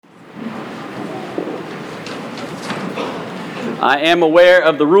I am aware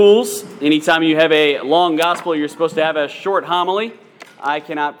of the rules. Anytime you have a long gospel, you're supposed to have a short homily. I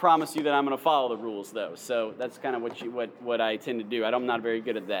cannot promise you that I'm going to follow the rules, though. So that's kind of what I tend to do. I'm not very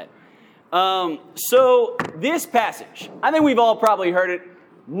good at that. So this passage, I think we've all probably heard it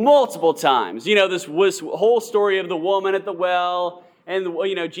multiple times. You know, this whole story of the woman at the well,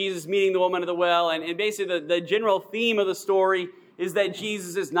 and Jesus meeting the woman at the well, and basically the general theme of the story is that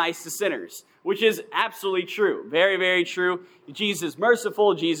Jesus is nice to sinners, which is absolutely true. Very, very true. Jesus is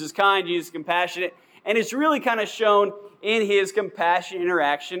merciful, Jesus is kind, Jesus is compassionate, and it's really kind of shown in his compassionate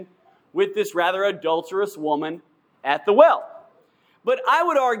interaction with this rather adulterous woman at the well. But I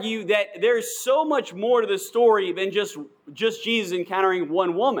would argue that there's so much more to the story than just Jesus encountering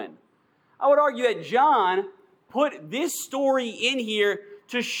one woman. I would argue that John put this story in here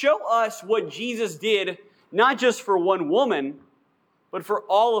to show us what Jesus did, not just for one woman, but for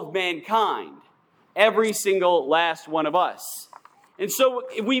all of mankind, every single last one of us. And so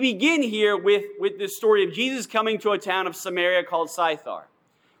we begin here with this story of Jesus coming to a town of Samaria called Sychar.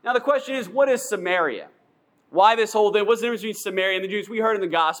 Now the question is, what is Samaria? Why this whole thing? What's the difference between Samaria and the Jews? We heard in the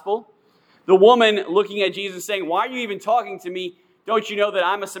gospel, the woman looking at Jesus saying, "Why are you even talking to me? Don't you know that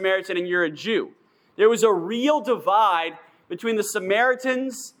I'm a Samaritan and you're a Jew?" There was a real divide between the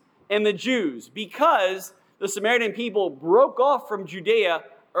Samaritans and the Jews because the Samaritan people broke off from Judea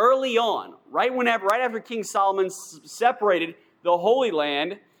early on, right after King Solomon separated the Holy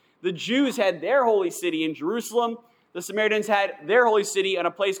Land. The Jews had their holy city in Jerusalem. The Samaritans had their holy city on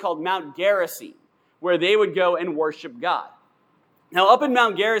a place called Mount Gerizim, where they would go and worship God. Now, up in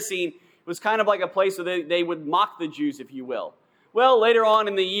Mount Gerizim was kind of like a place where they would mock the Jews, if you will. Well, later on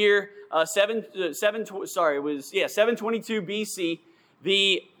in the year 722 BC,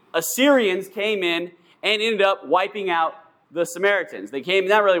 the Assyrians came in and ended up wiping out the Samaritans. They came,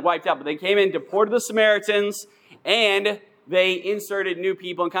 not really wiped out, but they came in, deported the Samaritans, and they inserted new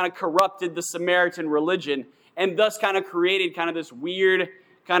people and kind of corrupted the Samaritan religion, and thus kind of created kind of this weird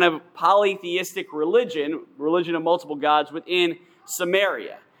kind of polytheistic religion of multiple gods within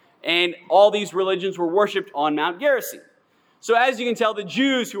Samaria. And all these religions were worshipped on Mount Gerizim. So as you can tell, the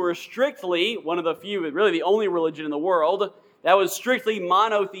Jews, who were strictly one of the few, really the only religion in the world that was strictly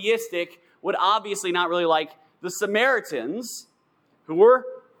monotheistic, would obviously not really like the Samaritans, who were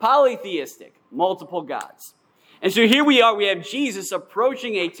polytheistic, multiple gods. And so here we are, we have Jesus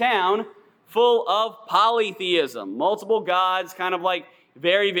approaching a town full of polytheism, multiple gods, kind of like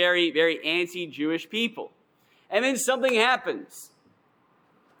very, very, very anti-Jewish people. And then something happens.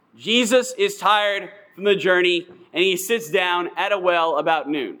 Jesus is tired from the journey, and he sits down at a well about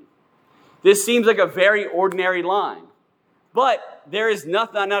noon. This seems like a very ordinary line. But there is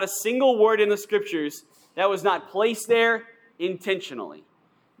not a single word in the Scriptures that was not placed there intentionally.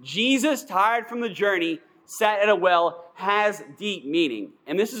 Jesus, tired from the journey, sat at a well, has deep meaning.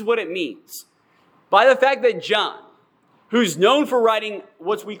 And this is what it means. By the fact that John, who's known for writing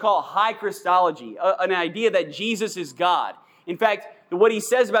what we call high Christology, an idea that Jesus is God. In fact, what he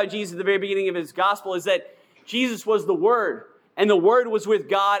says about Jesus at the very beginning of his gospel is that Jesus was the Word, and the Word was with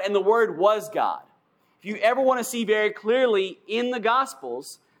God, and the Word was God. If you ever want to see very clearly in the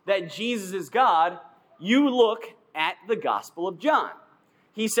Gospels that Jesus is God, you look at the Gospel of John.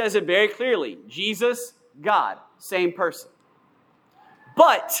 He says it very clearly. Jesus, God, same person.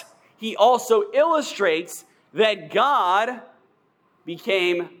 But he also illustrates that God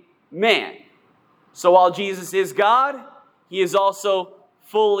became man. So while Jesus is God, he is also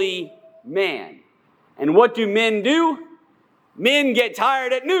fully man. And what do? Men get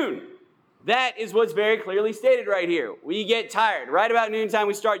tired at noon. That is what's very clearly stated right here. We get tired. Right about noontime,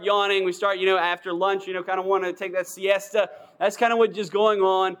 we start yawning. We start, after lunch, kind of want to take that siesta. That's kind of what's just going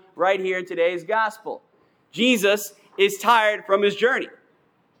on right here in today's gospel. Jesus is tired from his journey.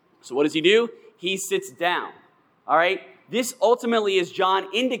 So what does he do? He sits down. All right? This ultimately is John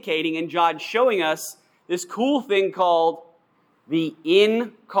indicating and John showing us this cool thing called the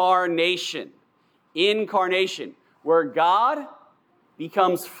incarnation. Incarnation, where God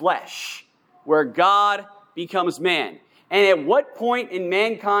becomes flesh, where God becomes man. And at what point in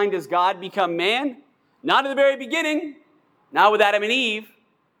mankind does God become man? Not at the very beginning, not with Adam and Eve,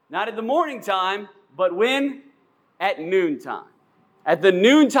 not at the morning time, but when? At noontime. At the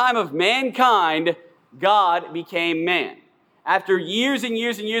noontime of mankind, God became man. After years and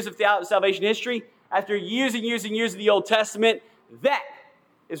years and years of salvation history, after years and years and years of the Old Testament, that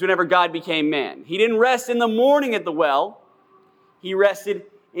is whenever God became man. He didn't rest in the morning at the well. He rested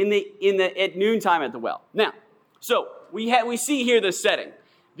at noontime at the well. Now, so we see here the setting.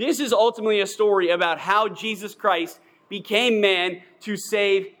 This is ultimately a story about how Jesus Christ became man to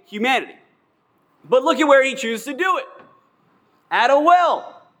save humanity. But look at where he chooses to do it. at a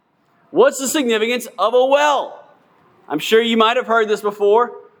well. What's the significance of a well? I'm sure you might have heard this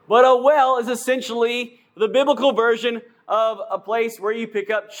before, but a well is essentially the biblical version of a place where you pick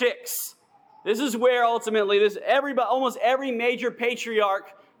up chicks. This is where ultimately almost every major patriarch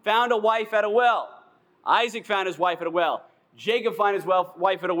found a wife at a well. Isaac found his wife at a well. Jacob found his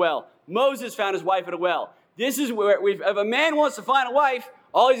wife at a well. Moses found his wife at a well. This is where, if a man wants to find a wife,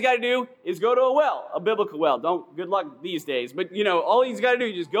 all he's got to do is go to a well, a biblical well. Good luck these days. But, all he's got to do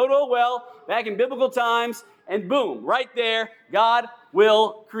is just go to a well back in biblical times, and boom, right there, God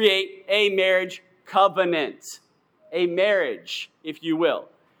will create a marriage covenant. A marriage, if you will.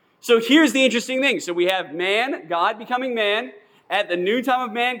 So here's the interesting thing. So we have man, God becoming man, at the new time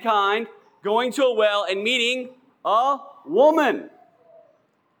of mankind, going to a well and meeting a woman.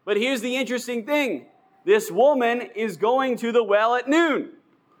 But here's the interesting thing. This woman is going to the well at noon.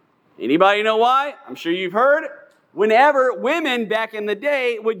 Anybody know why? I'm sure you've heard. Whenever women back in the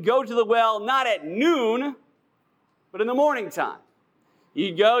day would go to the well, not at noon, but in the morning time.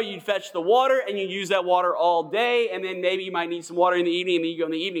 You'd go, you'd fetch the water, and you'd use that water all day, and then maybe you might need some water in the evening, and then you go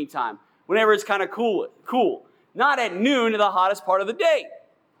in the evening time. Whenever it's kind of cool. Not at noon, the hottest part of the day.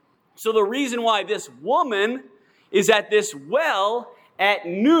 So the reason why this woman is at this well at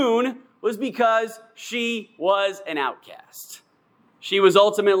noon was because she was an outcast. She was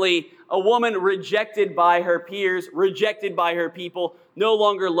ultimately a woman rejected by her peers, rejected by her people, no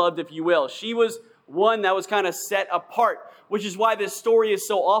longer loved, if you will. She was one that was kind of set apart, which is why this story is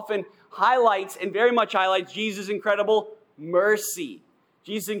so often highlights and very much highlights Jesus' incredible mercy,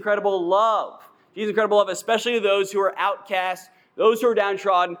 Jesus' incredible love, Jesus' incredible love, especially to those who are outcast, those who are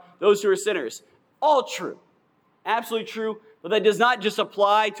downtrodden, those who are sinners. All true. Absolutely true. But that does not just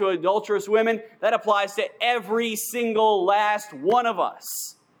apply to adulterous women. That applies to every single last one of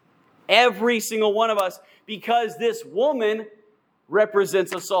us. Every single one of us. Because this woman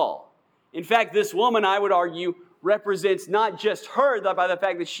represents us all. In fact, this woman, I would argue, represents not just her by the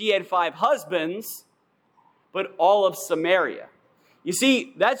fact that she had 5 husbands, but all of Samaria. You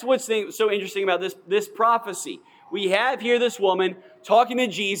see, that's what's so interesting about this prophecy. We have here this woman talking to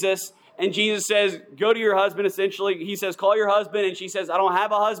Jesus, and Jesus says, go to your husband, essentially. He says, call your husband, and she says, I don't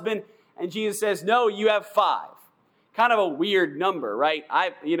have a husband. And Jesus says, no, you have 5. Kind of a weird number, right?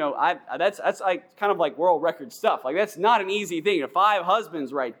 That's like kind of like world record stuff. Like, that's not an easy thing. 5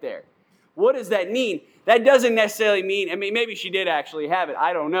 husbands right there. What does that mean? That doesn't necessarily mean, maybe she did actually have it.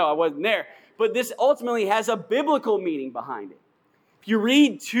 I don't know. I wasn't there. But this ultimately has a biblical meaning behind it. If you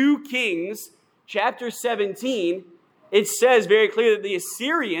read 2 Kings, chapter 17, it says very clearly that the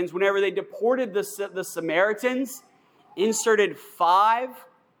Assyrians, whenever they deported the Samaritans, inserted 5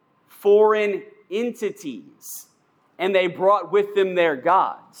 foreign entities, and they brought with them their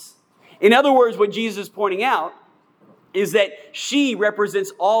gods. In other words, what Jesus is pointing out is that she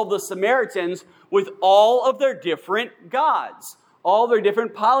represents all the Samaritans with all of their different gods, all their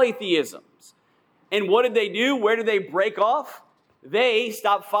different polytheisms. And what did they do? Where did they break off? They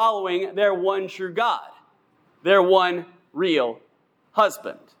stopped following their one true God, their one real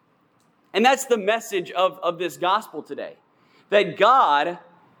husband. And that's the message of this gospel today. That God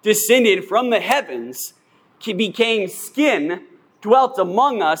descended from the heavens, became skin, dwelt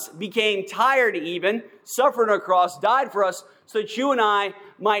among us, became tired even, suffered on a cross, died for us, so that you and I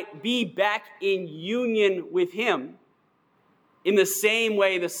might be back in union with Him in the same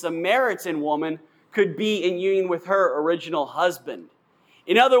way the Samaritan woman could be in union with her original husband.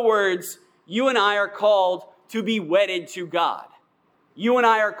 In other words, you and I are called to be wedded to God. You and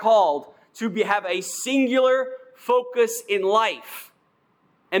I are called to have a singular focus in life,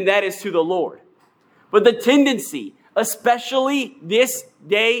 and that is to the Lord. But the tendency, especially this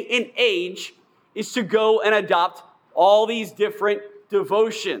day and age, is to go and adopt all these different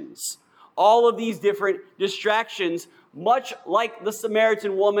devotions, all of these different distractions, much like the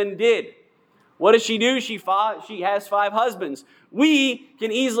Samaritan woman did. What does she do? She has 5 husbands. We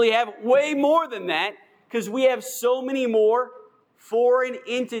can easily have way more than that because we have so many more foreign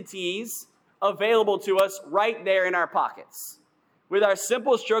entities available to us right there in our pockets. With our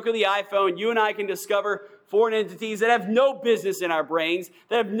simple stroke of the iPhone, you and I can discover foreign entities that have no business in our brains,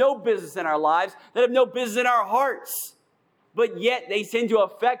 that have no business in our lives, that have no business in our hearts. But yet they tend to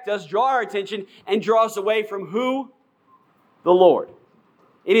affect us, draw our attention, and draw us away from who? The Lord.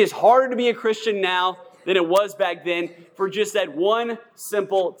 It is harder to be a Christian now than it was back then for just that one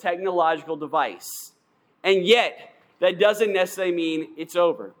simple technological device. And yet, that doesn't necessarily mean it's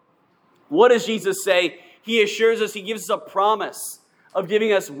over. What does Jesus say? He assures us, He gives us a promise of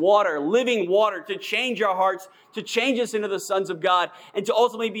giving us water, living water, to change our hearts, to change us into the sons of God, and to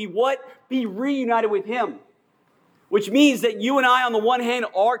ultimately be what? Be reunited with Him. which means that you and I, on the one hand,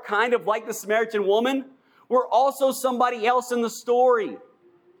 are kind of like the Samaritan woman. We're also somebody else in the story.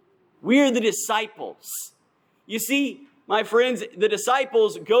 We're the disciples. You see, my friends, the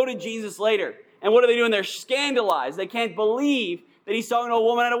disciples go to Jesus later. And what are they doing? They're scandalized. They can't believe that he's talking to a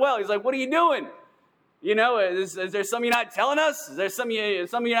woman at a well. He's like, what are you doing? You know, is there something you're not telling us? Is there something you're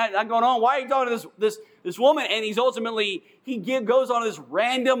not going on? Why are you talking to this woman? And he goes on this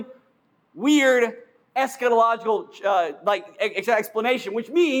random, weird, eschatological explanation, which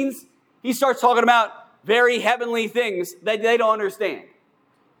means he starts talking about very heavenly things that they don't understand.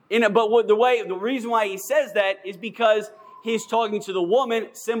 The reason why he says that is because he's talking to the woman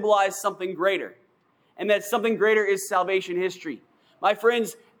symbolized something greater. And that something greater is salvation history. My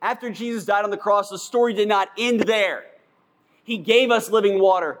friends, after Jesus died on the cross, the story did not end there. He gave us living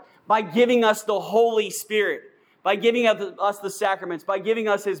water by giving us the Holy Spirit, by giving us the sacraments, by giving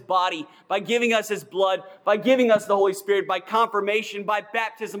us his body, by giving us his blood, by giving us the Holy Spirit, by confirmation, by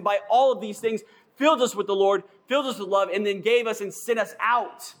baptism, by all of these things, filled us with the Lord, filled us with love, and then gave us and sent us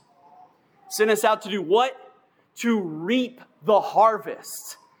out. Sent us out to do what? To reap the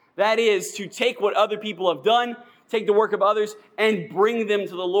harvest. That is, to take what other people have done, take the work of others, and bring them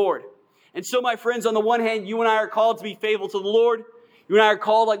to the Lord. And so, my friends, on the one hand, you and I are called to be faithful to the Lord. You and I are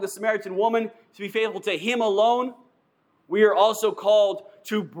called, like the Samaritan woman, to be faithful to him alone. We are also called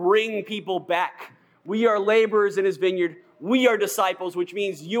to bring people back. We are laborers in his vineyard. We are disciples, which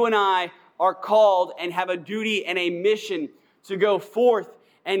means you and I are called and have a duty and a mission to go forth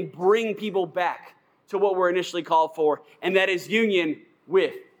and bring people back to what we're initially called for, and that is union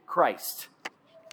with Christ.